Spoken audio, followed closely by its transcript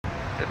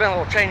There's been a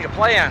little change of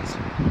plans.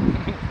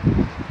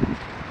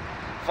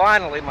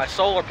 Finally, my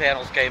solar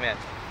panels came in.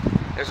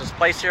 There's this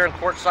place here in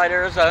Quartzsite,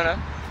 Arizona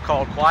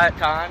called Quiet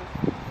Time.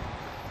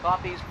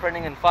 Copies,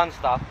 printing, and fun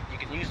stuff. You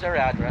can use their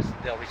address.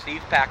 They'll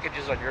receive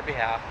packages on your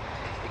behalf.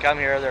 You come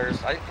here,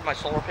 there's, I think for my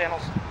solar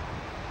panels,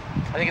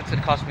 I think it's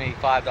going to cost me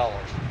 $5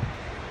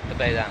 to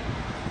pay them.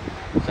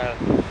 So,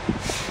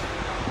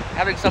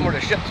 having somewhere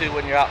to ship to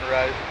when you're out on the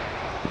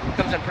road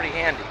comes in pretty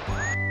handy.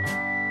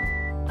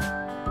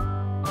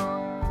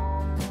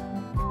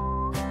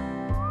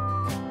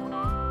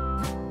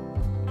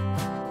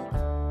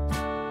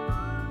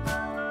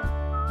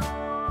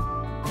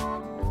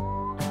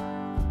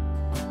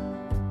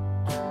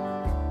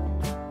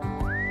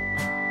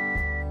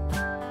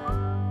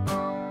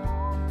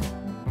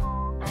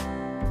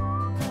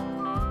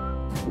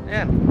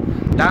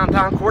 And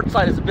downtown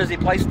Quartzsite is a busy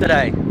place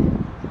today.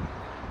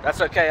 That's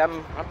okay.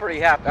 I'm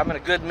pretty happy. I'm in a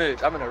good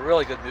mood. I'm in a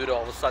really good mood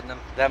all of a sudden.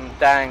 Them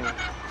dang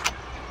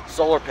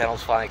solar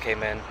panels finally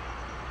came in.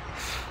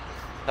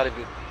 Not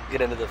even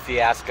get into the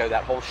fiasco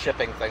that whole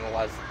shipping thing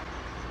was.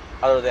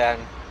 Other than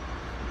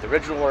the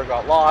original order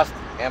got lost,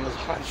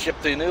 Amazon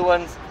shipped 2 new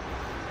ones.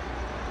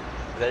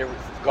 They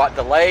got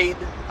delayed.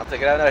 I'm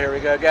thinking, oh no, here we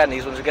go again.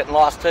 These ones are getting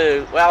lost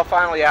too. Well,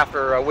 finally,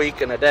 after a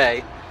week and a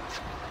day,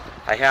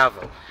 I have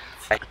them.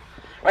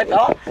 Right,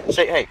 Bella?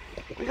 Say, hey,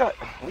 we got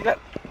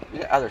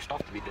other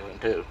stuff to be doing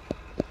too.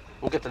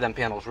 We'll get to them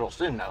panels real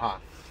soon though, huh?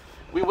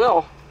 We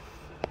will.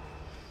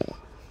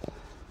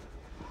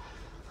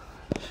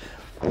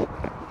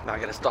 Now I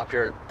gotta stop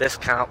here at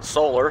Discount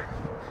Solar.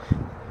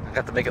 I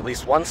got to make at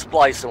least one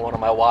splice in one of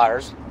my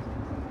wires.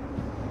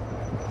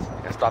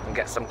 I gotta stop and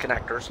get some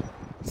connectors.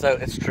 So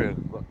it's true.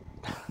 Look,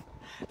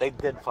 they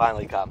did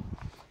finally come.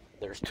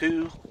 There's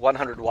 2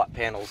 100-watt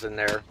panels in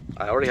there.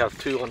 I already have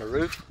 2 on the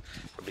roof.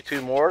 There'll be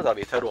 2 more. That'll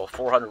be a total of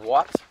 400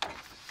 watts.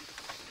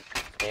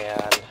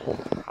 And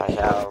I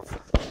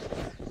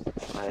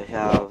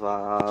have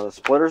the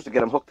splitters to get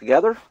them hooked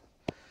together,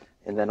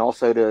 and then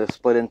also to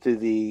split into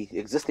the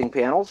existing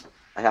panels.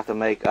 I have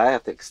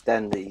to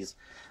extend these.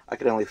 I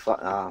can only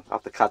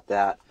have to cut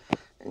that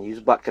and use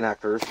butt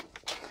connectors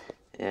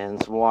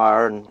and some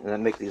wire, and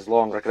then make these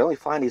longer. I could only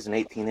find these in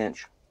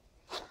 18-inch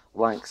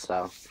lengths,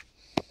 so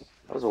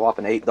that was a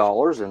whopping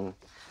 $8, and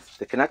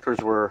the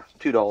connectors were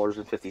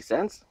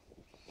 $2.50,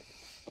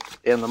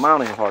 and the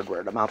mounting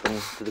hardware to mount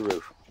them to the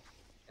roof.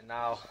 And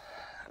now,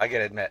 I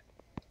gotta admit,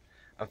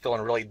 I'm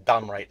feeling really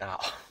dumb right now.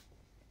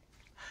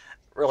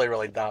 Really,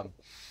 really dumb.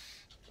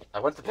 I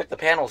went to pick the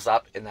panels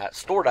up in that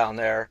store down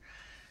there.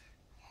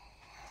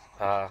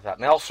 That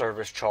mail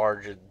service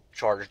charged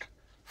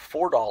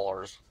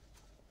 $4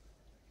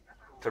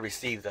 to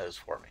receive those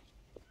for me.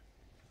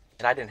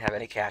 And I didn't have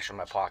any cash in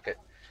my pocket.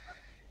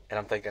 And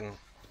I'm thinking,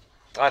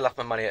 oh, I left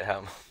my money at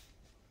home.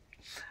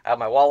 I have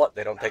my wallet,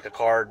 they don't take a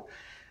card,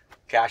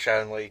 cash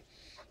only.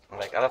 I'm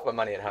like, I left my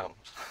money at home.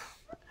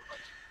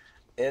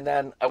 And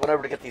then I went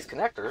over to get these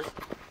connectors,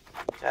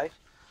 okay,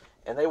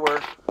 and they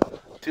were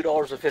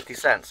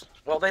 $2.50.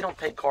 Well, they don't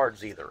take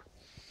cards either.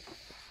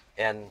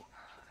 And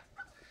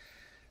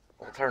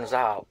well, it turns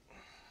out,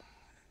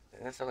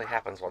 and this only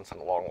happens once in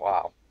a long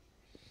while,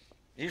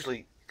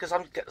 usually, because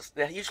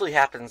that usually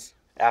happens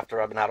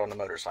after I've been out on the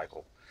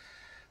motorcycle.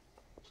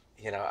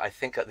 You know, I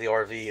think the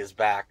RV is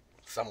back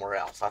somewhere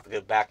else. I have to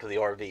go back to the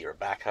RV or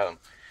back home.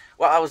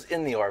 Well, I was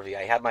in the RV.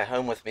 I had my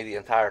home with me the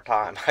entire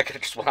time. I could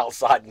have just went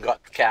outside and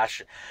got the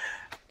cash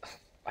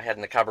I had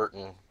in the cupboard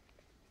and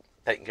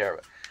taken care of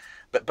it.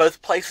 But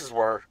both places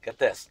were, get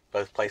this,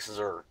 both places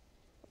are,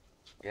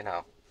 you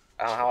know,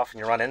 I don't know how often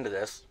you run into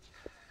this,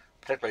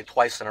 particularly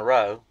twice in a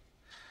row.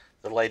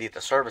 The lady at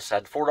the service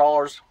said,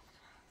 $4,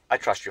 I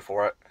trust you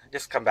for it.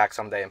 Just come back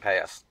someday and pay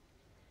us.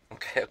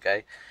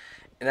 Okay.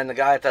 And then the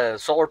guy at the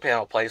solar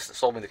panel place that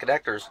sold me the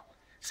connectors,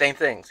 same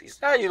things. He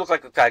said, oh, you look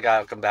like the kind of guy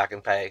who'll come back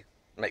and pay,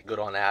 make good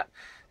on that.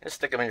 Just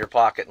stick them in your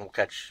pocket and we'll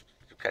catch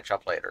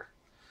up later.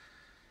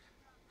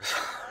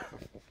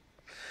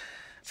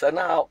 So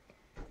now,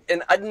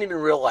 and I didn't even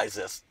realize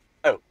this.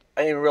 Oh,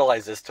 I didn't even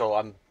realize this till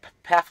I'm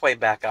halfway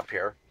back up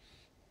here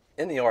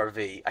in the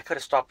RV. I could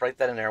have stopped right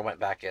then and there and went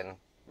back in.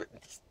 But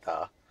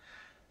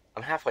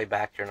I'm halfway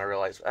back here and I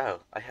realized,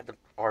 oh, I had the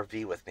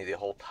RV with me the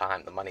whole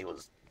time. The money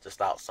was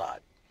just outside.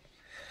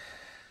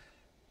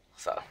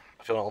 So,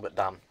 I'm feeling a little bit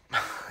dumb.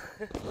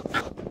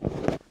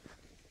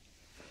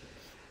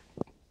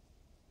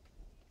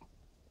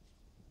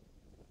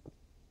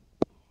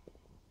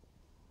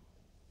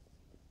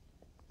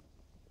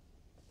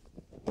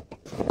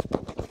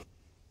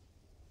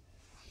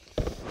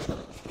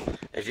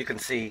 As you can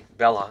see,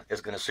 Bella is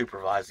going to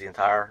supervise the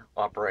entire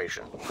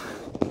operation.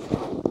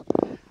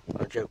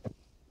 No joke.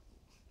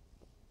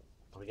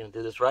 Are we going to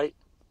do this right?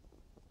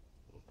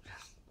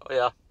 Oh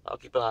yeah, I'll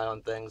keep an eye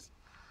on things.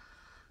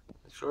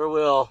 Sure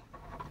will.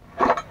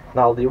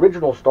 Now, the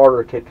original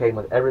starter kit came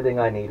with everything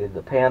I needed.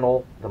 The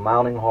panel, the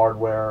mounting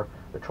hardware,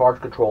 the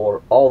charge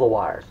controller, all the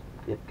wires.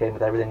 It came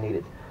with everything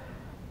needed.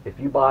 If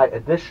you buy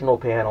additional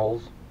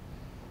panels,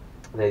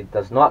 it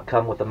does not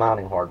come with the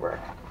mounting hardware.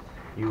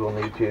 You will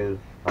need to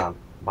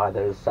buy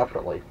those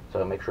separately.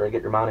 So make sure you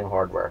get your mounting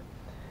hardware.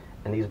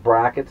 And these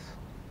brackets,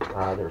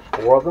 there's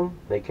 4 of them.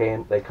 They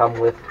come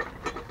with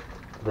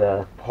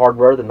the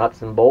hardware, the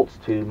nuts and bolts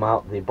to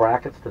mount the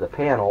brackets to the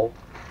panel,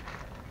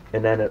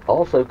 and then it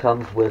also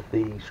comes with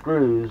the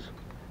screws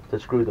to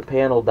screw the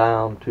panel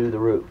down to the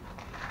roof.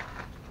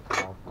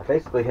 I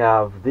basically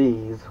have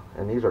these,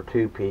 and these are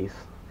 2-piece.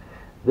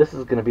 This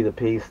is going to be the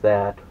piece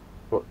that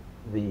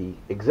the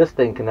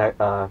existing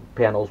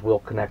panels will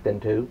connect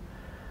into.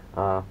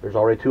 There's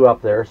already 2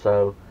 up there,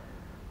 so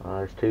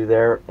there's 2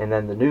 there, and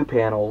then the new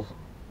panels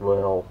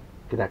will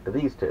connect to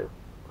these 2.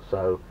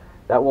 So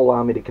that will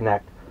allow me to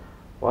connect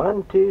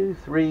 1, 2,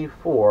 3,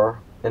 4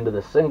 into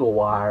the single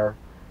wire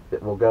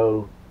that will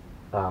go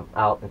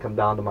out and come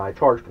down to my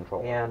charge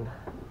control. And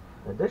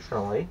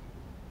additionally,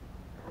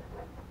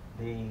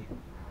 the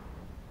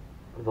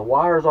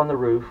wires on the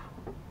roof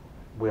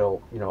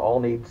will, all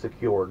need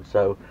secured.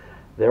 So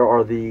there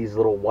are these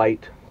little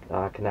white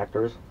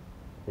connectors,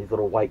 these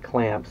little white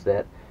clamps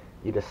that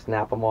you just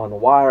snap them on the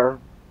wire,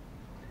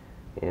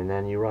 and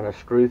then you run a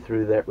screw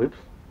through that.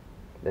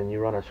 Then you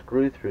run a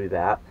screw through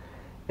that,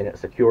 and it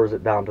secures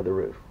it down to the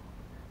roof.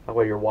 That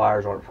way your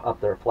wires aren't up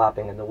there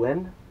flapping in the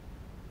wind.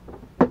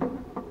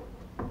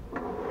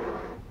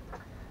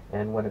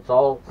 And when it's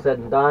all said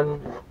and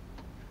done,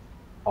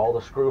 all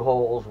the screw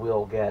holes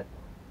will get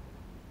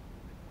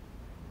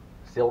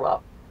sealed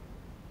up.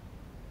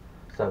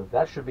 So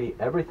that should be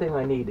everything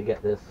I need to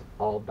get this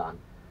all done.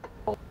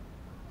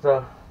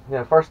 So,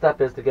 first step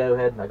is to go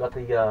ahead, and I got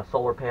the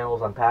solar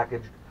panels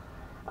unpackaged.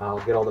 I'll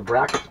get all the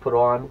brackets put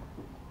on,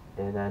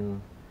 and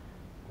then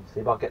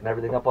see about getting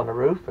everything up on the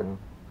roof and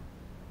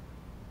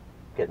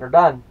getting her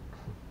done.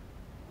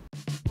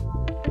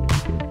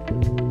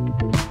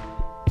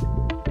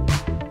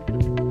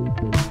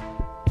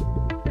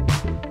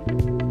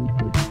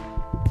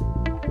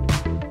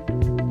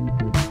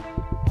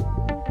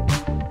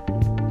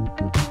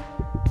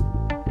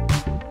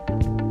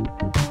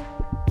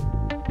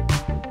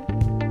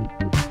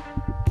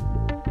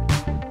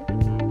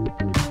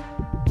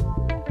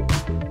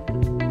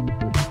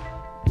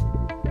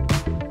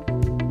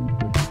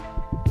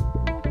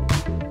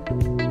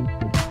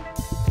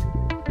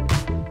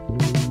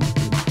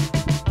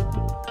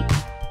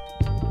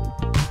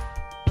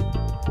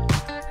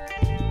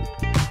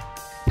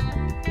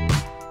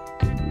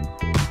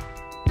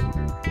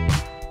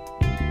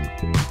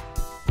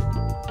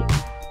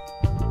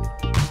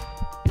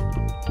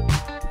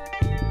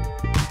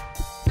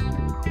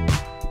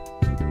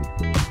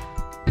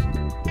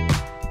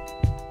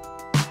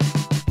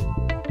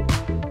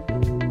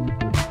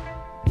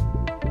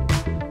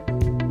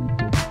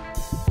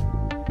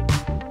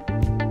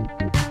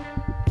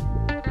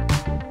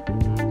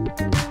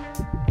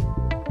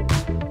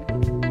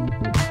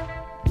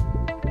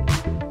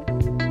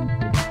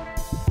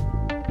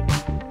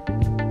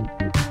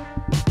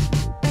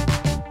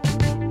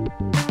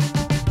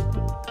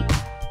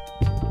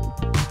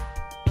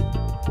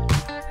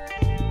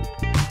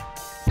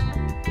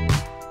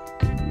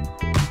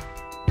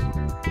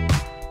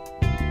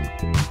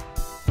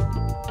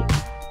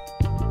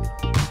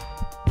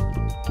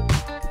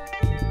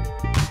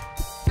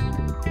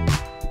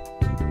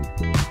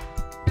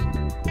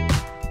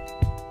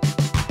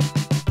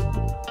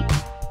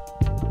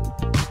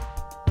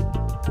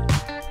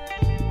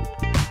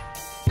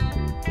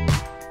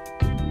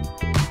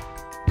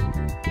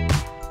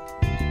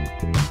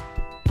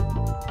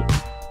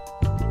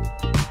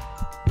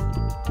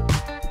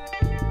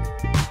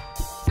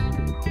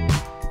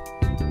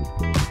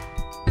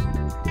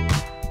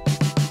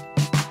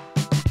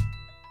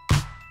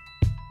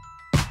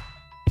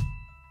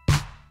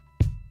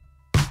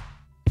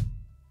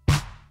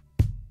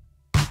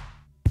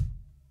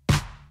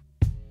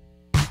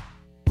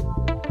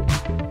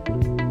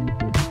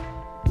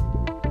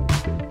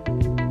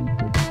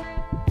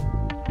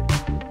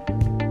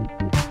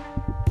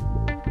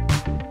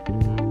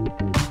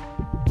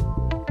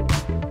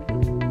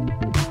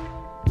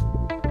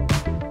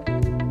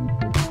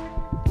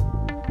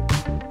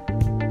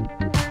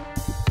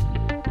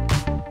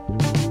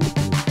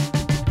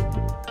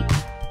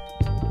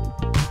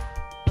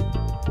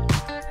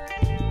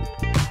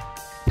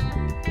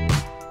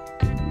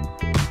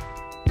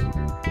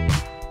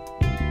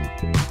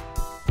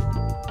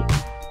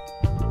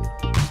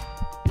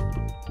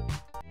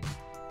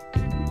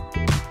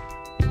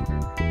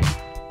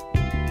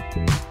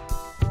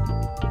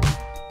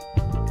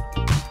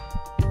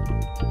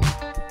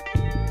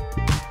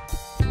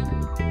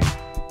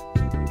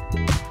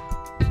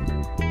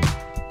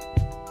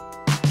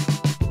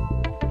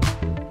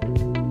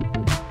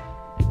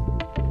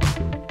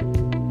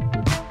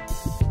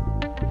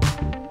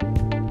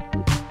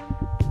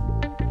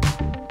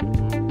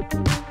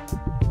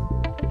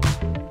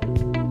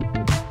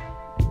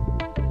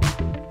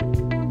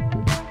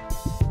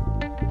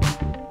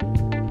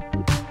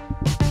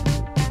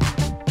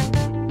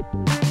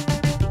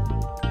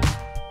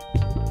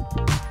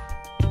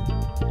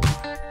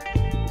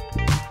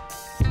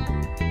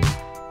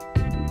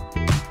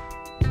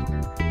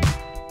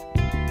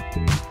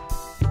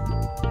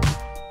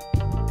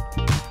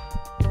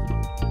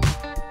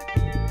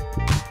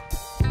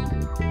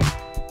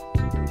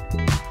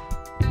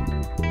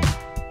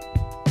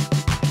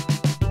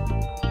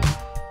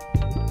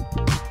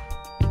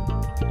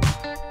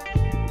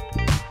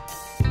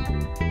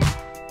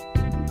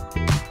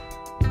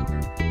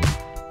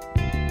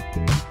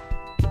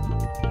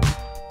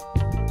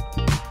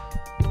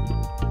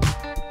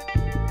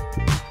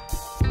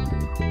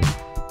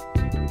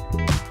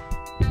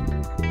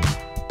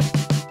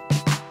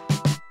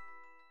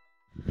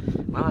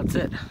 Well, that's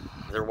it.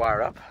 They're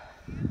wired up,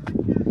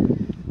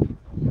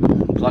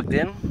 plugged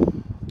in.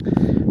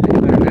 I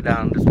better go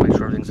down and just make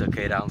sure everything's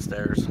okay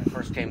downstairs. When I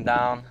first came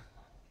down,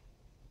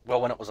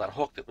 well, when it was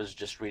unhooked, it was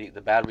just reading,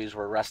 the batteries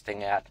were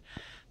resting at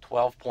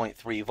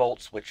 12.3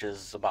 volts, which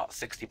is about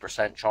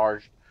 60%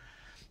 charged.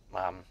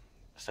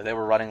 So they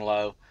were running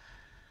low.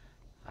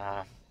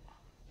 I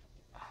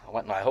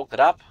went and I hooked it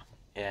up,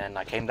 and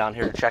I came down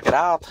here to check it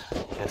out.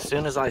 As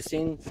soon as I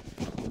seen,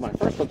 when I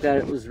first looked at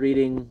it, it was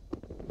reading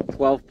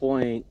 12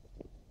 point,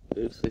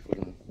 oops, see if we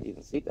can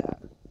even see that.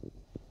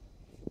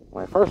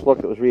 When I first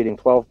looked, it was reading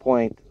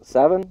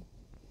 12.7,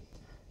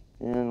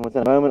 and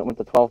within a moment it went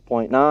to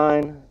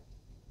 12.9,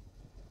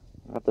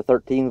 up to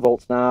 13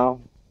 volts now.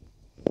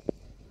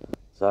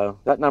 So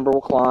that number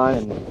will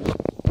climb,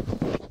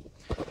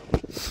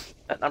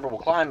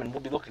 and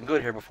we'll be looking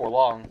good here before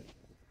long.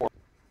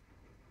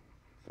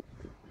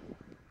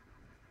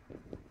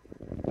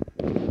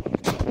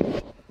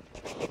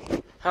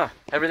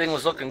 Everything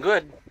was looking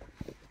good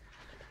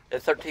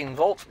at 13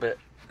 volts, but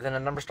then the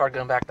number started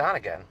going back down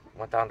again.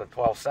 Went down to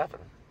 12.7.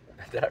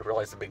 Then I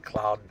realized the big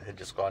cloud had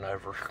just gone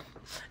over.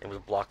 It was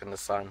blocking the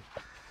sun.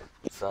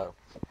 So,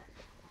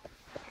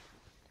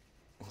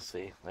 let's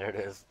see. There it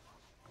is.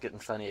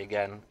 Getting sunny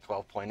again.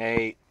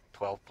 12.8,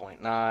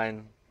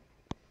 12.9.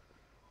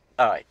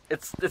 Alright,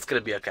 it's going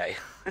to be okay.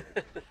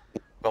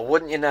 But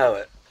wouldn't you know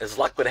it, as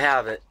luck would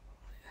have it,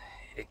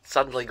 it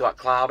suddenly got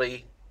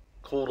cloudy,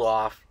 cooled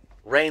off,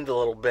 rained a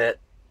little bit,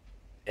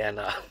 and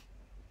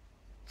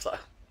so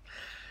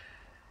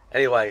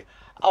anyway,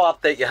 I'll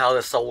update you how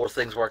this solar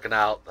thing's working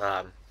out.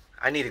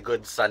 I need a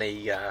good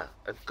sunny, a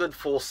good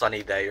full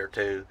sunny day or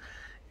two,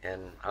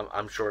 and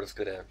I'm sure it's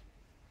gonna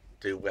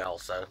do well.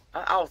 So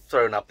I'll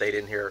throw an update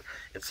in here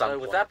at some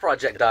point. With that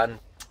project done,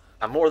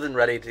 I'm more than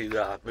ready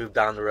to move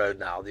down the road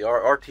now. The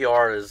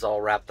RTR is all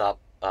wrapped up.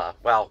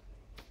 Well,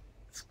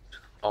 it's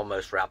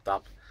almost wrapped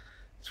up.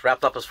 It's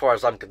wrapped up as far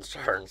as I'm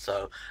concerned,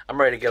 so I'm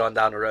ready to get on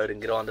down the road and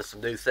get on to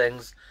some new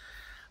things.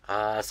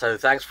 So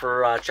thanks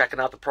for checking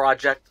out the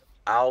project.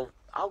 I'll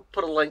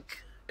put a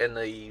link in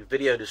the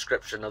video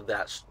description of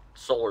that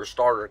solar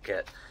starter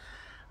kit,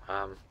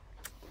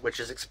 which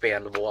is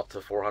expandable up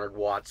to 400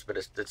 watts, but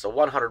it's a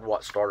 100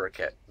 watt starter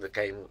kit that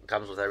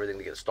comes with everything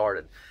to get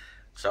started.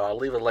 So I'll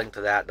leave a link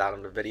to that down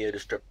in the video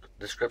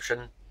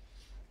description.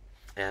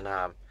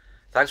 And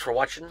thanks for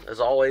watching, as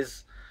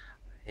always.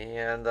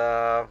 And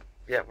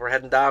yeah, we're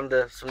heading down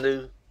to some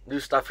new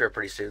stuff here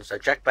pretty soon, so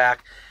check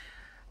back.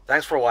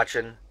 Thanks for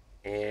watching,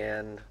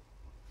 and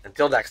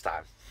until next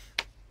time.